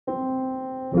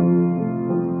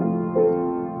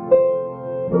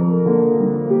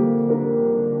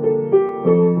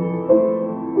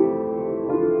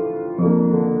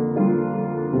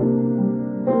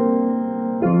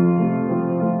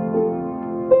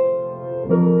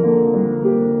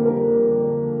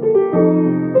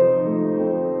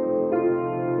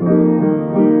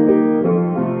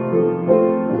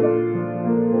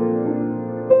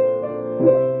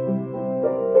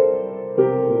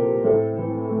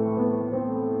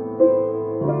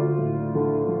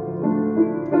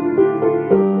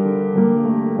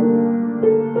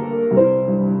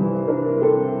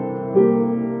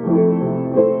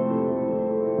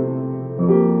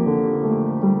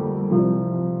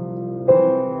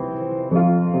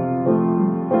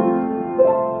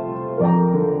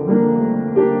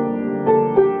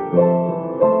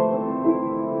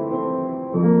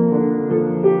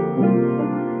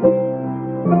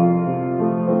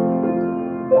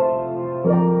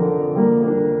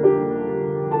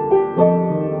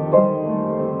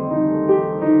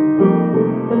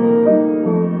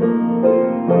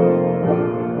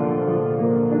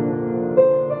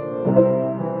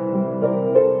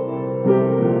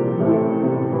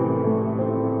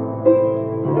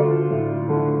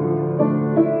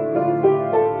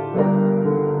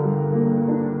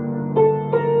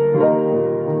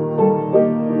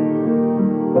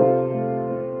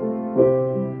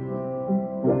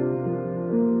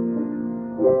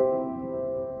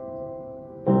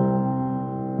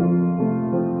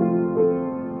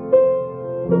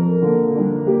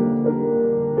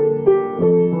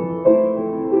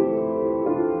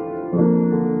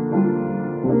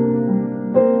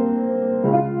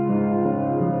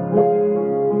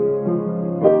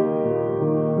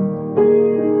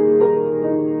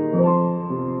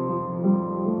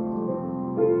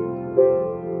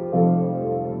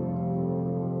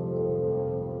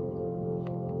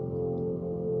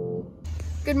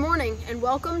Good morning and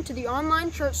welcome to the online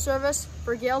church service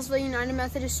for Galesville United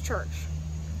Methodist Church.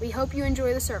 We hope you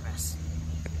enjoy the service.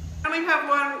 I only have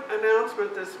one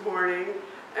announcement this morning,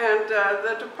 and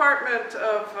the Department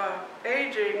of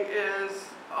Aging is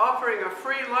offering a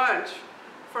free lunch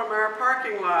from our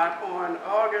parking lot on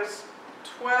August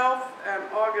 12th and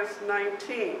August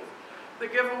 19th. The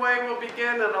giveaway will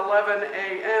begin at 11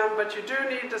 a.m., but you do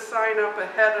need to sign up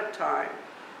ahead of time.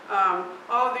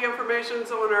 All of the information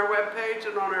is on our webpage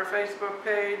and on our Facebook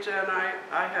page, and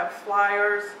I have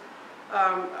flyers.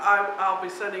 I'll be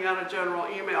sending out a general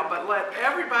email, but let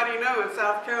everybody know in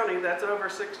South County that's over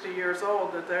 60 years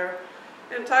old that they're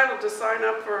entitled to sign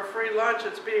up for a free lunch.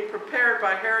 It's being prepared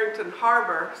by Harrington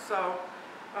Harbor, so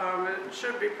it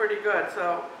should be pretty good.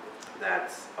 So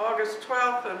that's August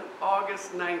 12th and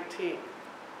August 19th. Good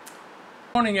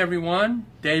morning, everyone.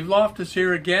 Dave Loftus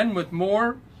here again with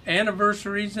more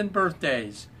anniversaries and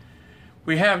birthdays.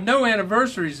 We have no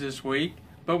anniversaries this week,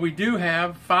 but we do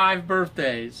have 5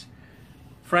 birthdays.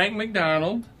 Frank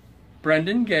McDonald,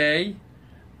 Brendan Gay,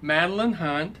 Madeline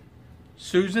Hunt,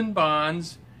 Susan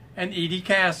Bonds, and Edie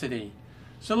Cassidy.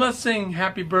 So let's sing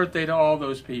happy birthday to all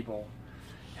those people.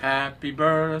 Happy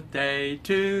birthday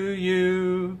to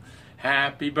you.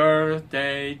 Happy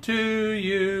birthday to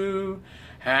you.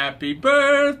 Happy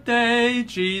birthday,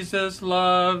 Jesus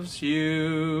loves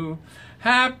you.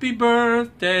 Happy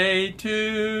birthday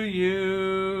to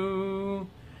you.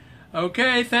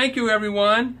 Okay, thank you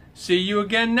everyone. See you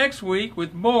again next week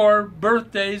with more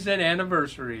birthdays and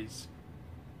anniversaries.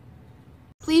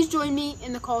 Please join me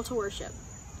in the call to worship.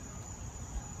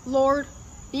 Lord,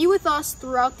 be with us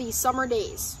throughout these summer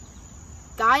days.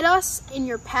 Guide us in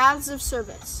your paths of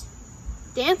service.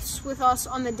 Dance with us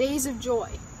on the days of joy.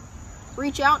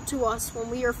 Reach out to us when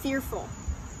we are fearful.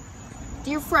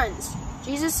 Dear friends,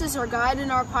 Jesus is our guide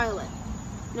and our pilot.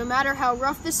 No matter how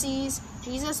rough the seas,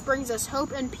 Jesus brings us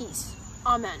hope and peace.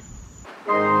 Amen.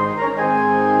 Oh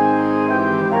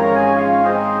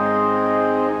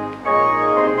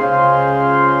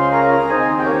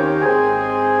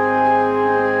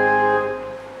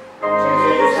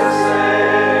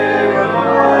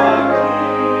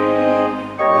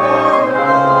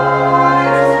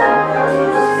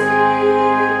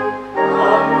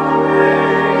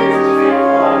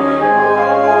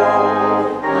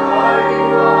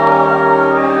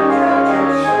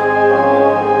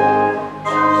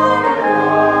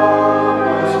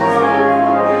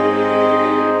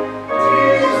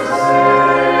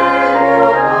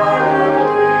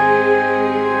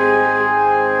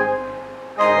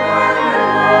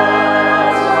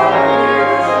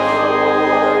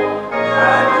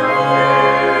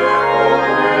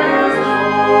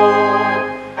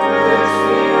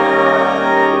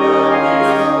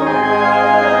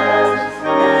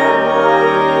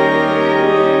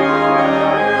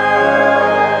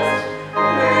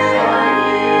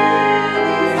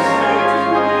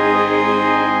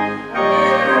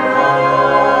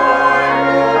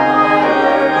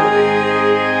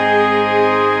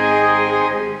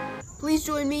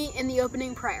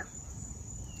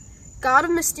God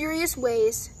of mysterious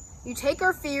ways, you take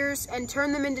our fears and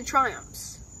turn them into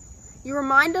triumphs. You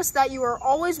remind us that you are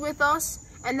always with us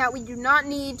and that we do not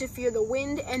need to fear the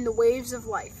wind and the waves of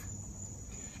life.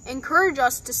 Encourage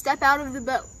us to step out of the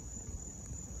boat,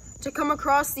 to come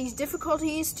across these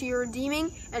difficulties to your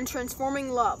redeeming and transforming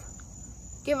love.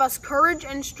 Give us courage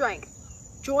and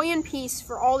strength, joy and peace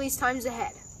for all these times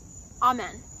ahead.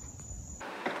 Amen.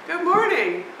 Good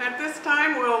morning. At this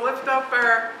time, we'll lift up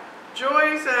our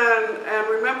joys and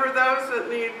remember those that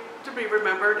need to be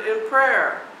remembered in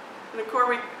prayer. And of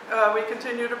course, we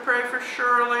continue to pray for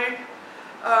Shirley,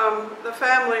 the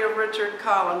family of Richard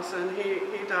Collinson.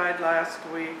 He died last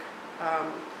week.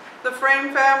 The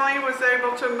Frame family was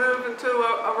able to move into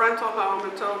a rental home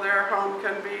until their home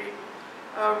can be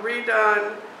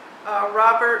redone.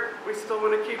 Robert, we still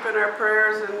want to keep in our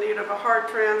prayers, in need of a heart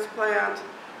transplant.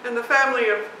 And the family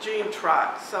of Jean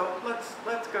Trott. So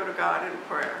let's go to God in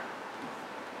prayer.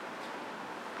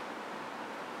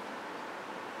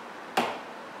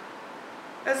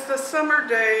 As the summer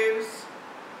days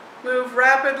move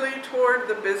rapidly toward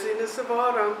the busyness of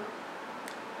autumn,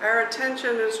 our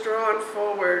attention is drawn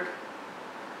forward.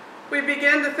 We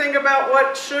begin to think about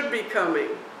what should be coming.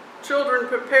 Children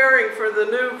preparing for the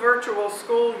new virtual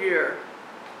school year.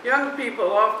 Young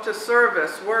people off to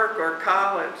service, work, or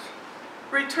college.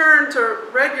 Return to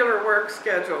regular work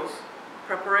schedules,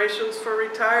 preparations for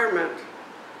retirement.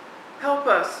 Help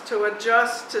us to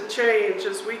adjust to change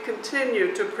as we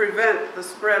continue to prevent the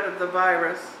spread of the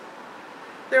virus.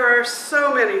 There are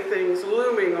so many things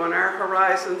looming on our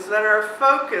horizons that our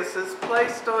focus is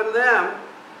placed on them.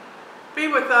 Be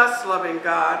with us, loving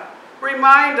God.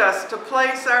 Remind us to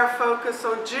place our focus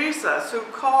on Jesus, who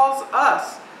calls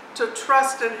us to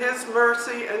trust in his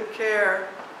mercy and care.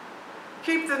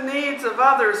 Keep the needs of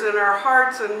others in our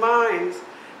hearts and minds,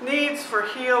 needs for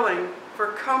healing,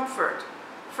 for comfort,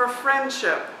 for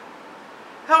friendship.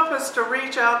 Help us to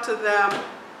reach out to them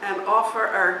and offer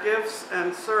our gifts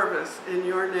and service in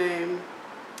your name.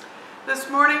 This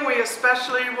morning we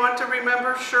especially want to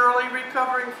remember Shirley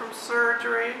recovering from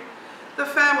surgery, the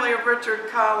family of Richard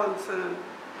Collinson,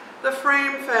 the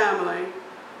Frame family,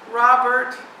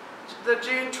 Robert, the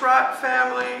Jean Trott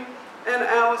family, and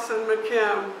Allison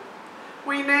McKim.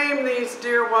 We name these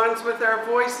dear ones with our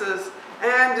voices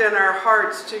and in our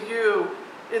hearts to you.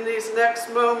 In these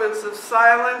next moments of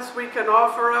silence, we can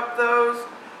offer up those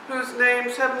whose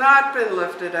names have not been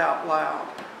lifted out loud.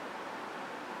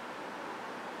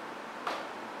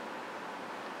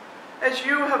 As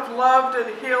you have loved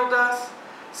and healed us,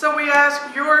 so we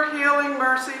ask your healing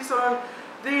mercies on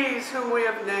these whom we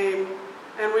have named,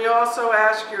 and we also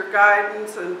ask your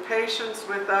guidance and patience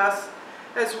with us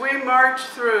as we march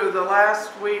through the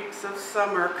last weeks of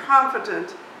summer,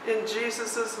 confident in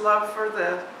Jesus' love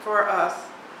for us.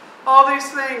 All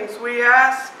these things we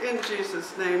ask in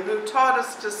Jesus' name, who taught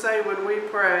us to say when we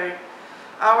pray,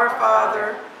 Our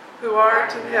Father, who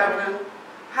art in heaven,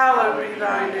 hallowed be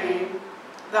thy name.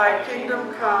 Thy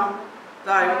kingdom come,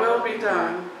 thy will be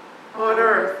done, on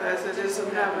earth as it is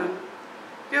in heaven.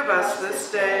 Give us this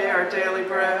day our daily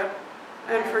bread,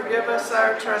 and forgive us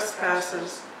our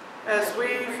trespasses, as we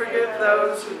forgive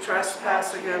those who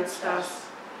trespass against us.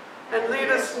 And lead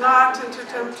us not into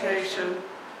temptation,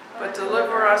 but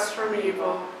deliver us from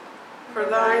evil. For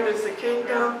thine is the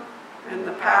kingdom, and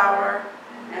the power,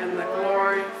 and the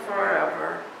glory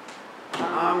forever.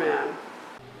 Amen.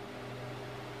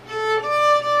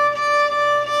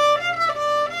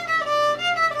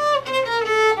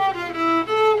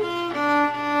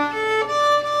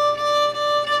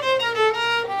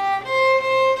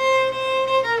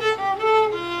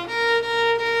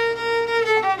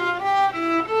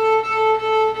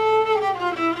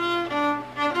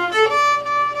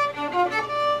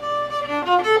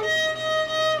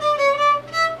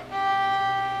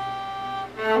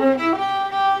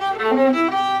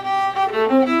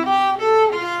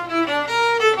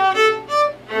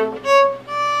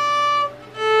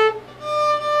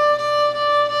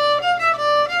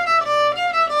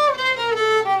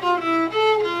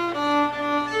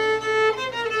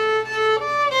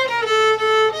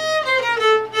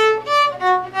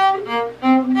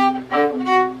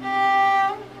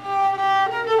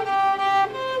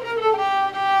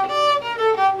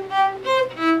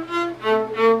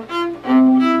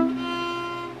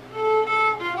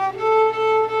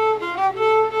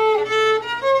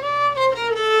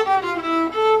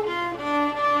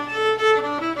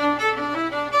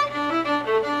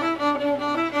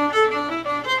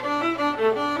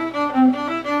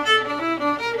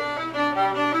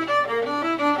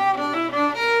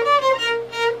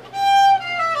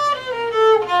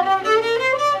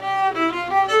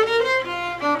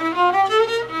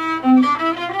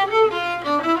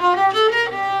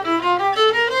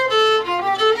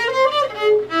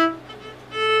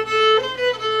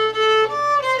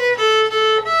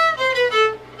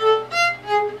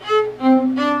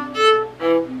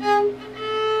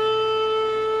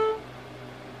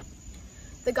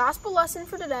 gospel lesson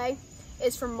for today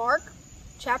is from Mark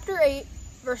chapter 8,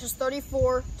 verses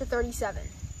 34 to 37.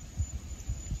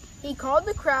 He called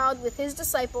the crowd with his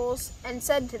disciples and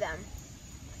said to them,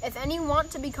 "If any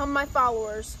want to become my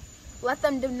followers, let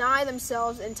them deny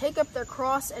themselves and take up their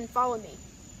cross and follow me.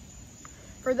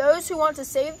 For those who want to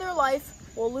save their life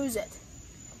will lose it,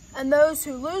 and those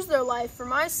who lose their life for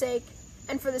my sake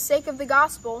and for the sake of the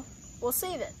gospel will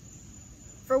save it.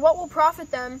 For what will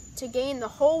profit them to gain the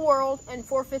whole world and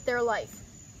forfeit their life?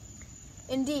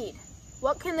 Indeed,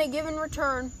 what can they give in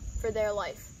return for their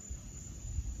life?"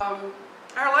 Our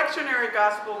lectionary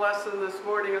gospel lesson this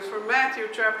morning is from Matthew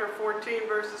chapter 14,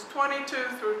 verses 22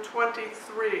 through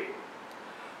 23.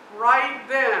 Right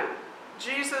then,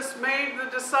 Jesus made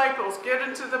the disciples get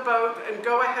into the boat and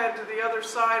go ahead to the other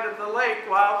side of the lake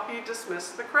while he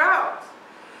dismissed the crowds.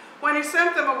 When he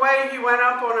sent them away, he went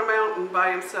up on a mountain by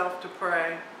himself to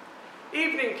pray.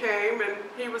 Evening came and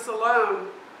he was alone.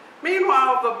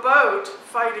 Meanwhile, the boat,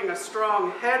 fighting a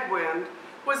strong headwind,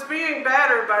 was being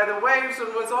battered by the waves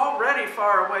and was already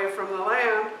far away from the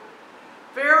land.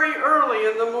 Very early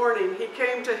in the morning, he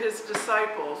came to his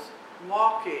disciples,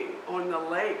 walking on the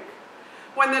lake.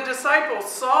 When the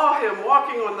disciples saw him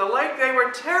walking on the lake, they were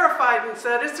terrified and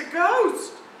said, "It's a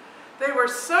ghost." They were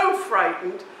so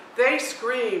frightened, they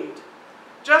screamed.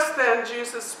 Just then,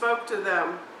 Jesus spoke to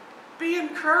them. "Be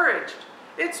encouraged.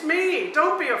 It's me.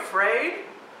 Don't be afraid."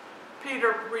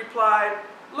 Peter replied,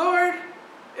 "Lord,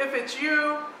 if it's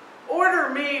you, order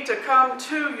me to come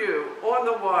to you on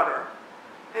the water."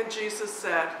 And Jesus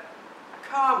said,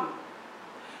 "Come."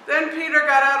 Then Peter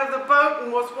got out of the boat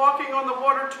and was walking on the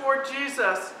water toward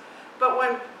Jesus. But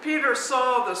when Peter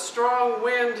saw the strong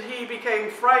wind, he became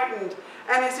frightened.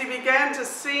 And as he began to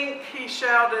sink, he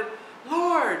shouted,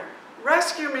 "Lord,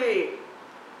 rescue me."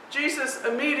 Jesus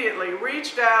immediately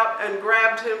reached out and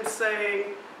grabbed him,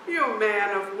 saying, "You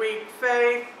man of weak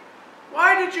faith,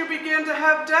 why did you begin to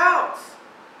have doubts?"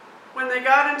 When they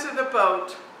got into the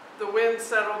boat, the wind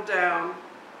settled down.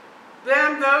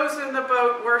 Then those in the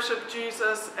boat worshiped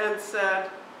Jesus and said,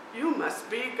 "You must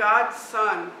be God's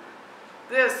Son."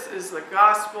 This is the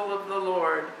gospel of the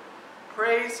Lord.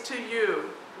 Praise to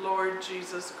you, Lord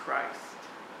Jesus Christ.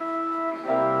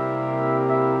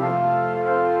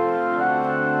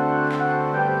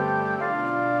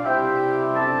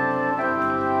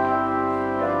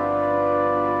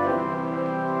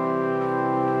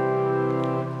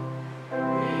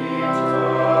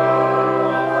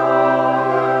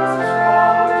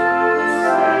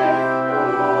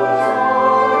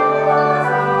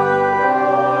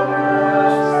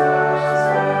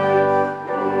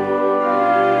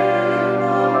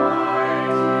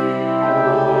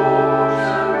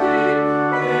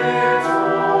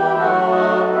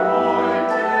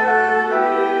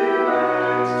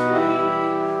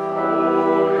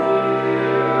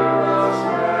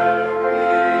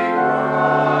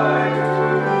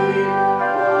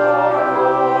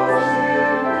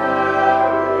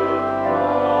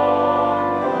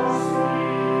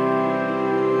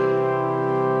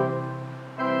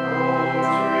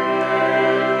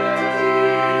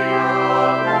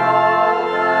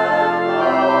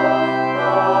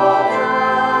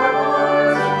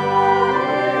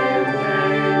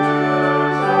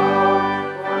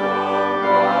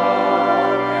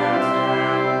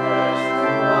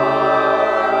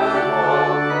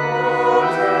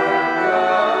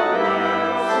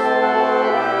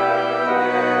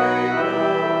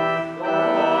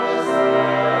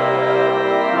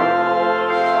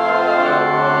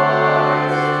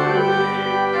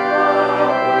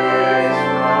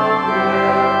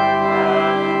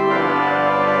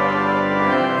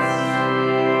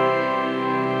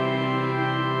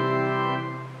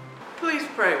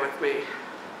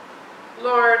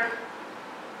 Lord,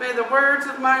 may the words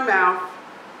of my mouth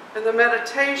and the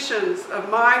meditations of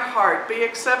my heart be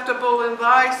acceptable in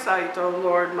thy sight, O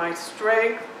Lord, my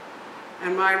strength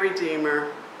and my Redeemer.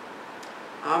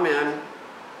 Amen.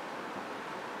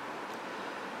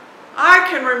 I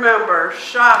can remember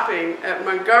shopping at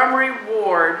Montgomery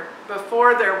Ward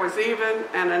before there was even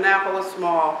an Annapolis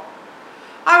Mall.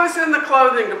 I was in the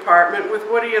clothing department with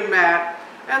Woody and Matt,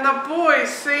 and the boys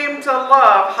seemed to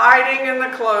love hiding in the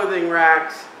clothing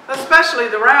racks, especially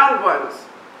the round ones.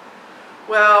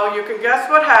 Well, you can guess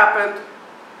what happened.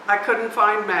 I couldn't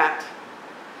find Matt.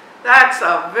 That's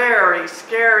a very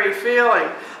scary feeling.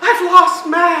 I've lost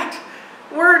Matt.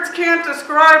 Words can't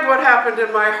describe what happened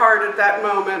in my heart at that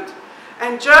moment.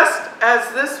 And just as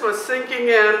this was sinking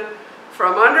in,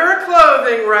 from under a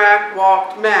clothing rack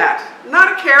walked Matt,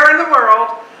 not a care in the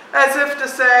world, as if to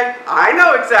say, I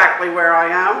know exactly where I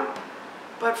am.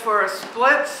 But for a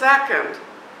split second,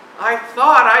 I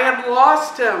thought I had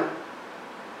lost him.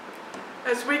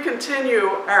 As we continue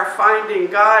our Finding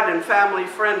God and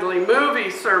Family-Friendly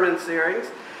Movie sermon series,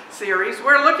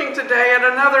 we're looking today at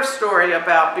another story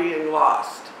about being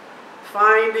lost,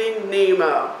 Finding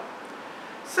Nemo.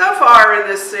 So far in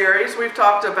this series, we've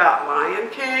talked about Lion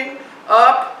King,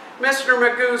 Up, Mr.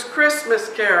 Magoo's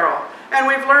Christmas Carol, and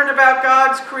we've learned about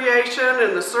God's creation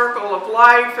and the circle of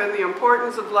life and the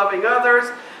importance of loving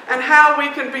others and how we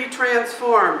can be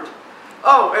transformed.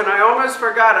 Oh, and I almost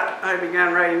forgot, I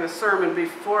began writing the sermon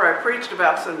before I preached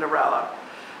about Cinderella,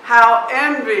 how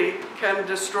envy can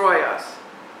destroy us.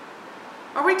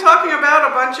 Are we talking about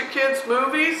a bunch of kids'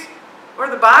 movies or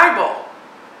the Bible?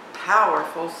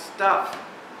 Powerful stuff.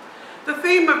 The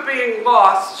theme of being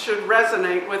lost should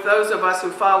resonate with those of us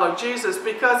who follow Jesus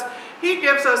because he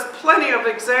gives us plenty of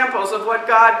examples of what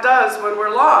God does when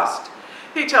we're lost.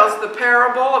 He tells the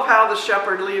parable of how the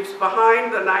shepherd leaves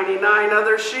behind the 99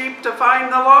 other sheep to find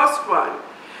the lost one.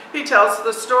 He tells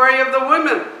the story of the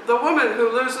woman who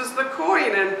loses the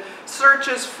coin and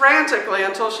searches frantically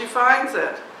until she finds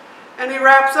it. And he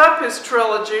wraps up his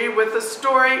trilogy with the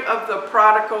story of the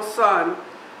prodigal son,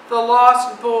 the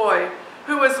lost boy,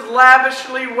 who is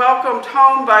lavishly welcomed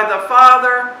home by the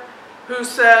father, who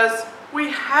says,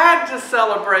 "We had to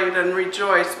celebrate and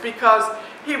rejoice because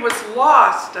he was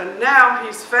lost and now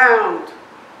he's found."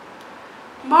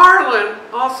 Marlin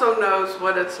also knows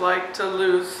what it's like to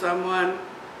lose someone.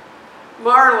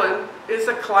 Marlin is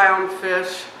a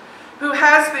clownfish who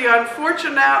has the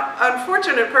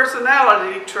unfortunate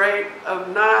personality trait of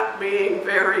not being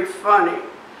very funny.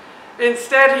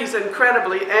 Instead, he's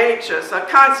incredibly anxious, a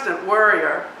constant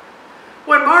worrier.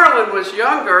 When Marlin was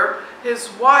younger, his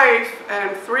wife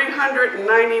and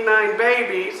 399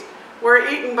 babies were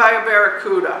eaten by a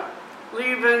barracuda,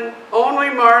 leaving only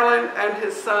Marlin and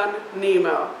his son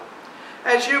Nemo.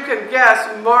 As you can guess,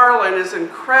 Marlin is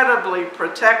incredibly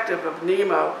protective of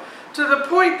Nemo, to the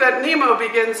point that Nemo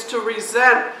begins to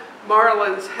resent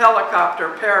Marlin's helicopter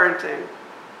parenting.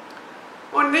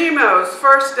 On Nemo's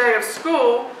first day of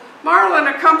school, Marlin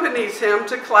accompanies him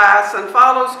to class and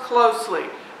follows closely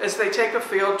as they take a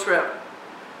field trip.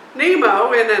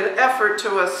 Nemo, in an effort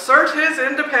to assert his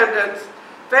independence,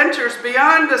 ventures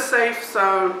beyond the safe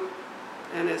zone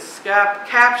and is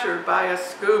captured by a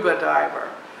scuba diver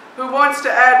who wants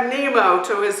to add Nemo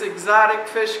to his exotic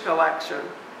fish collection.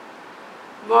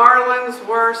 Marlin's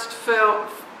worst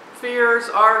fears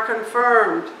are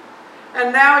confirmed,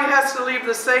 and now he has to leave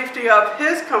the safety of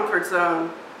his comfort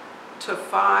zone to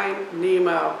find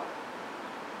Nemo.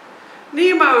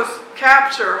 Nemo's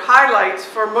capture highlights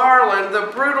for Marlin the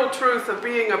brutal truth of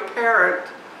being a parent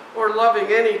or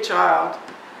loving any child.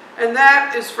 And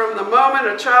that is from the moment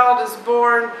a child is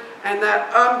born and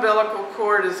that umbilical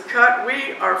cord is cut,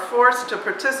 we are forced to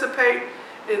participate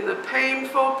in the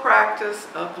painful practice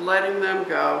of letting them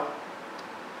go.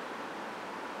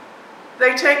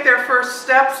 They take their first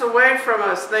steps away from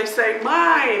us. They say,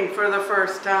 "Mine," for the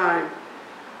first time.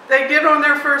 They get on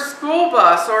their first school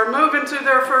bus or move into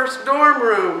their first dorm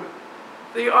room.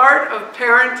 The art of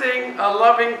parenting a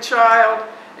loving child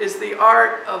is the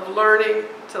art of learning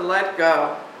to let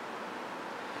go.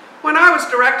 When I was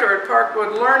director at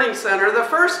Parkwood Learning Center, the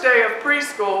first day of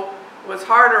preschool was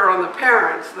harder on the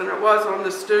parents than it was on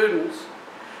the students.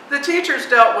 The teachers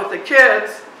dealt with the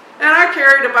kids, and I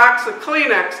carried a box of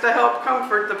Kleenex to help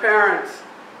comfort the parents.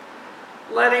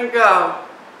 Letting go,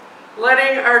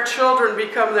 letting our children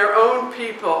become their own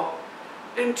people,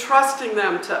 entrusting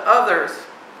them to others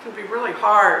can be really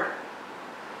hard.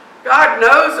 God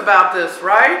knows about this,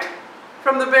 right?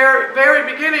 From the very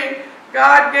beginning,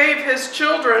 God gave his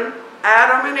children,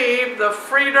 Adam and Eve, the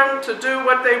freedom to do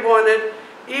what they wanted,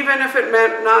 even if it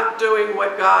meant not doing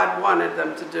what God wanted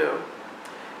them to do.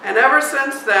 And ever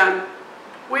since then,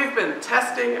 we've been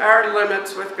testing our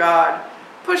limits with God,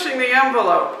 pushing the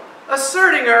envelope,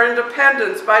 asserting our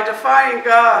independence by defying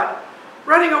God,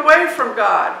 running away from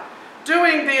God,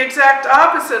 doing the exact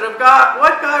opposite of God,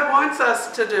 what God wants us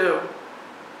to do.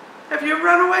 Have you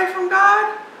run away from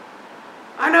God?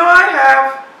 I know I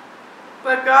have.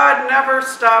 But God never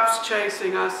stops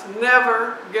chasing us,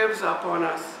 never gives up on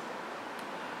us.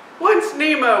 Once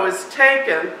Nemo is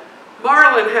taken,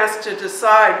 Marlin has to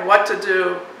decide what to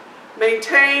do.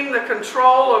 Maintain the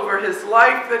control over his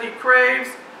life that he craves,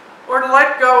 or to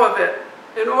let go of it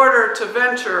in order to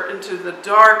venture into the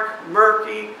dark,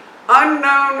 murky,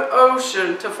 unknown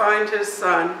ocean to find his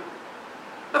son.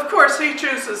 Of course, he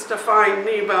chooses to find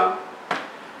Nemo.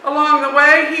 Along the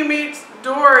way, he meets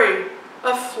Dory,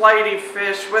 a flighty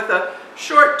fish with a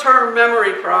short-term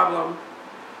memory problem.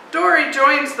 Dory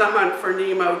joins the hunt for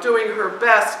Nemo, doing her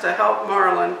best to help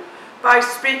Marlin, by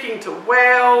speaking to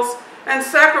whales and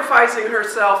sacrificing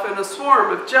herself in a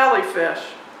swarm of jellyfish.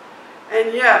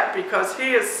 And yet, because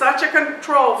he is such a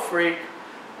control freak,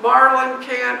 Marlin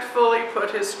can't fully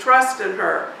put his trust in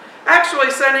her,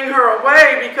 actually sending her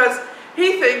away because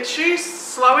he thinks she's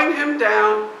slowing him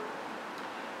down.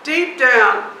 Deep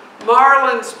down,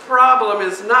 Marlin's problem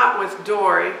is not with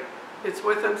Dory, it's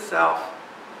with himself.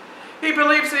 He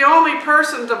believes the only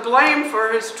person to blame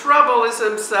for his trouble is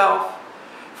himself.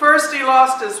 First he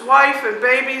lost his wife and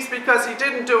babies because he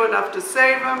didn't do enough to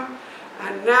save them,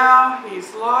 and now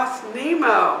he's lost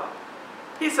Nemo.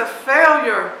 He's a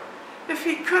failure. If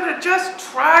he could have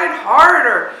just tried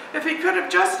harder, if he could have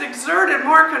just exerted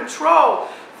more control,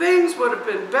 things would have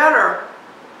been better.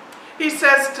 He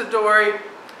says to Dory,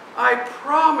 "I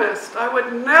promised I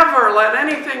would never let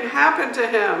anything happen to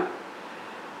him."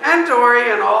 And Dory,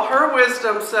 in all her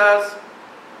wisdom, says,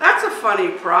 "That's a funny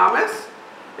promise.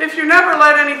 If you never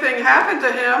let anything happen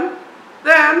to him,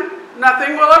 then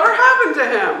nothing will ever happen to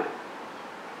him."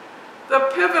 The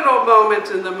pivotal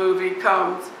moment in the movie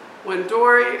comes when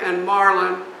Dory and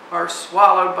Marlin are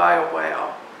swallowed by a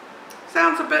whale.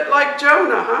 Sounds a bit like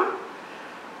Jonah, huh?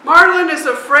 Marlin is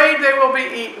afraid they will be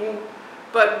eaten,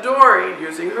 but Dory,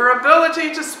 using her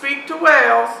ability to speak to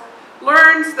whales,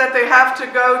 learns that they have to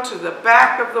go to the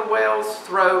back of the whale's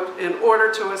throat in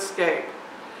order to escape.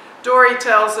 Dory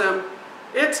tells him,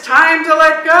 "It's time to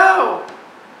let go."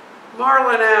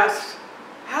 Marlin asks,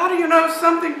 "How do you know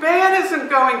something bad isn't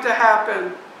going to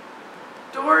happen?"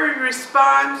 Dory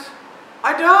responds,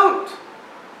 "I don't."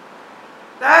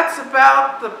 That's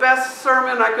about the best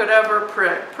sermon I could ever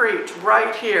preach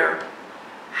right here.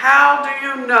 How do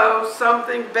you know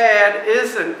something bad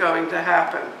isn't going to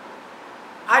happen?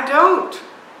 I don't.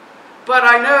 But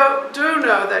I do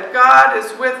know that God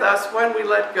is with us when we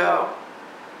let go.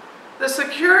 The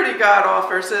security God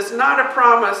offers is not a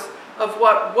promise of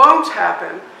what won't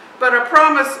happen, but a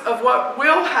promise of what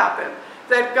will happen,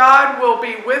 that God will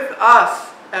be with us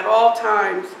at all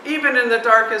times, even in the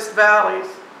darkest valleys.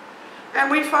 And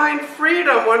we find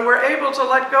freedom when we're able to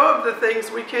let go of the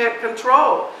things we can't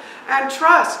control and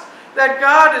trust that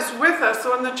God is with us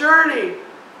on the journey.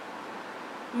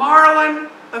 Marlin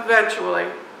eventually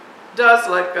does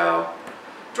let go,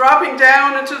 dropping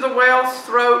down into the whale's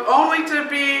throat only to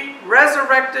be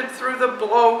resurrected through the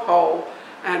blowhole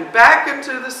and back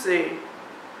into the sea.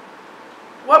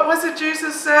 What was it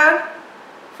Jesus said?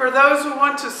 "For those who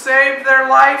want to save their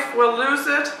life will lose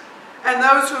it, and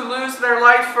those who lose their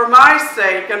life for my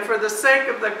sake and for the sake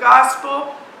of the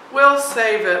gospel will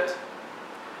save it."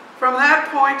 From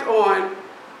that point on,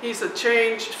 he's a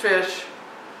changed fish.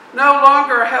 No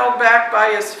longer held back by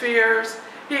his fears,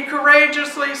 he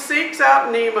courageously seeks out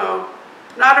Nemo,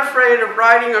 not afraid of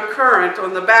riding a current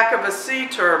on the back of a sea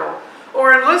turtle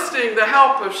or enlisting the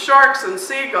help of sharks and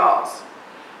seagulls.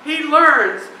 He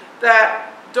learns that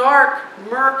dark,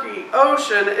 murky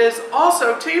ocean is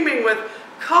also teeming with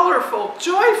colorful,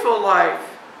 joyful life.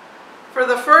 For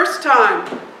the first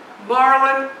time,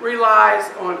 Marlin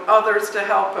relies on others to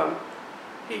help him.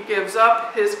 He gives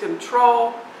up his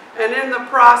control and in the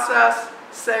process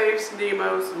saves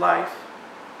Nemo's life.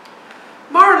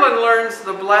 Marlin learns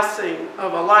the blessing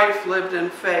of a life lived in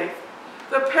faith,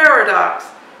 the paradox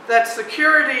that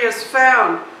security is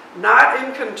found not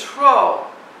in control,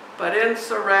 but in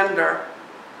surrender.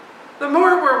 The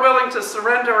more we're willing to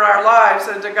surrender our lives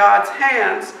into God's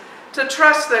hands, to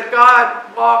trust that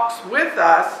God walks with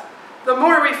us, the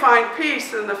more we find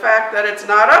peace in the fact that it's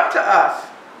not up to us.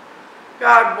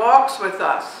 God walks with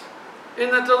us in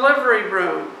the delivery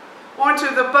room, onto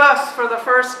the bus for the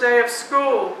first day of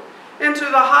school, into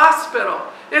the hospital,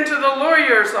 into the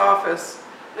lawyer's office,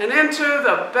 and into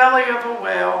the belly of a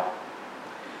whale.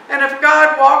 And if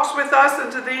God walks with us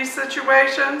into these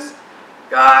situations,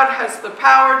 God has the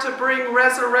power to bring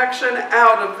resurrection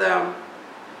out of them.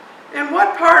 In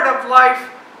what part of life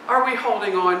are we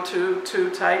holding on to too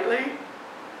tightly?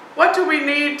 What do we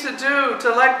need to do to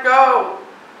let go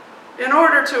in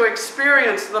order to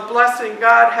experience the blessing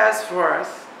God has for us?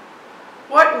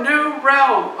 What new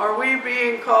realm are we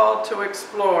being called to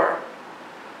explore?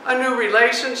 A new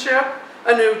relationship,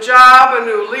 a new job, a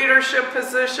new leadership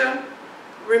position?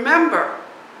 Remember,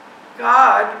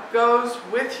 God goes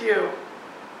with you.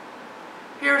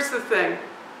 Here's the thing.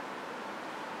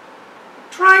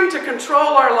 Trying to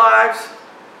control our lives,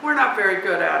 we're not very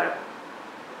good at it.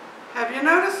 Have you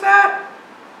noticed that?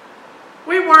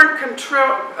 We weren't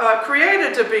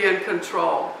created to be in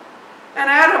control. And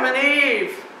Adam and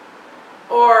Eve,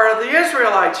 or the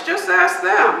Israelites, just ask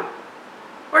them,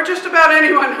 or just about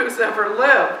anyone who's ever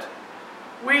lived.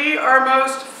 We are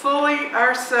most fully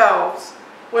ourselves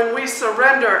when we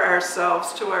surrender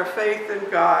ourselves to our faith in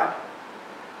God.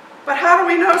 But how do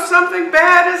we know something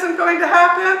bad isn't going to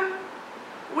happen?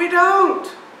 We don't.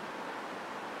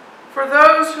 For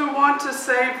those who want to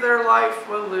save their life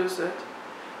will lose it,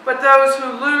 but those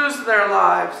who lose their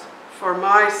lives for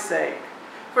my sake,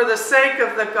 for the sake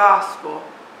of the gospel,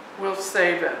 will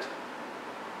save it.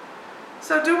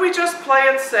 So do we just play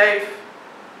it safe?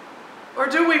 Or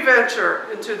do we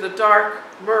venture into the dark,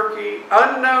 murky,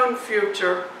 unknown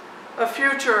future, a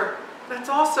future that's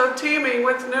also teeming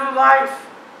with new life?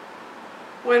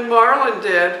 When Marlin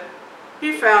did,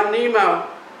 he found Nemo.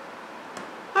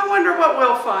 I wonder what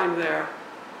we'll find there.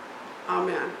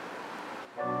 Amen.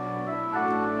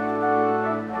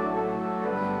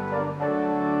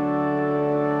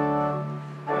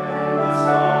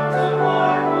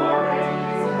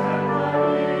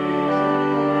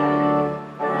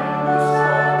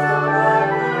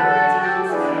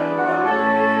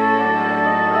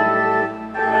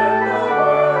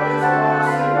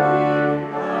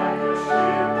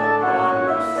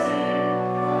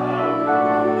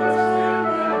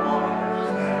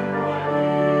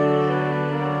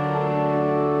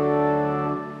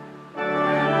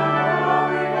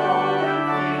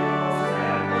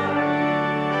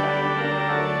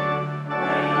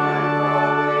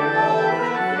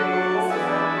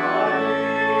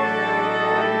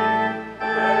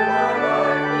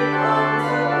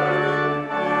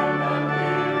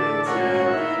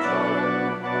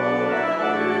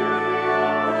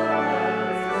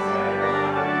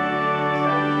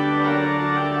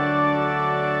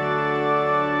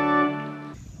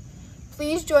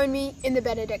 Please join me in the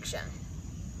benediction.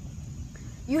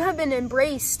 You have been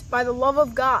embraced by the love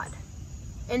of God,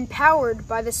 empowered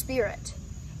by the Spirit,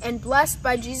 and blessed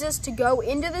by Jesus to go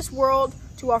into this world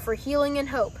to offer healing and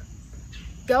hope.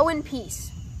 Go in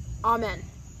peace. Amen.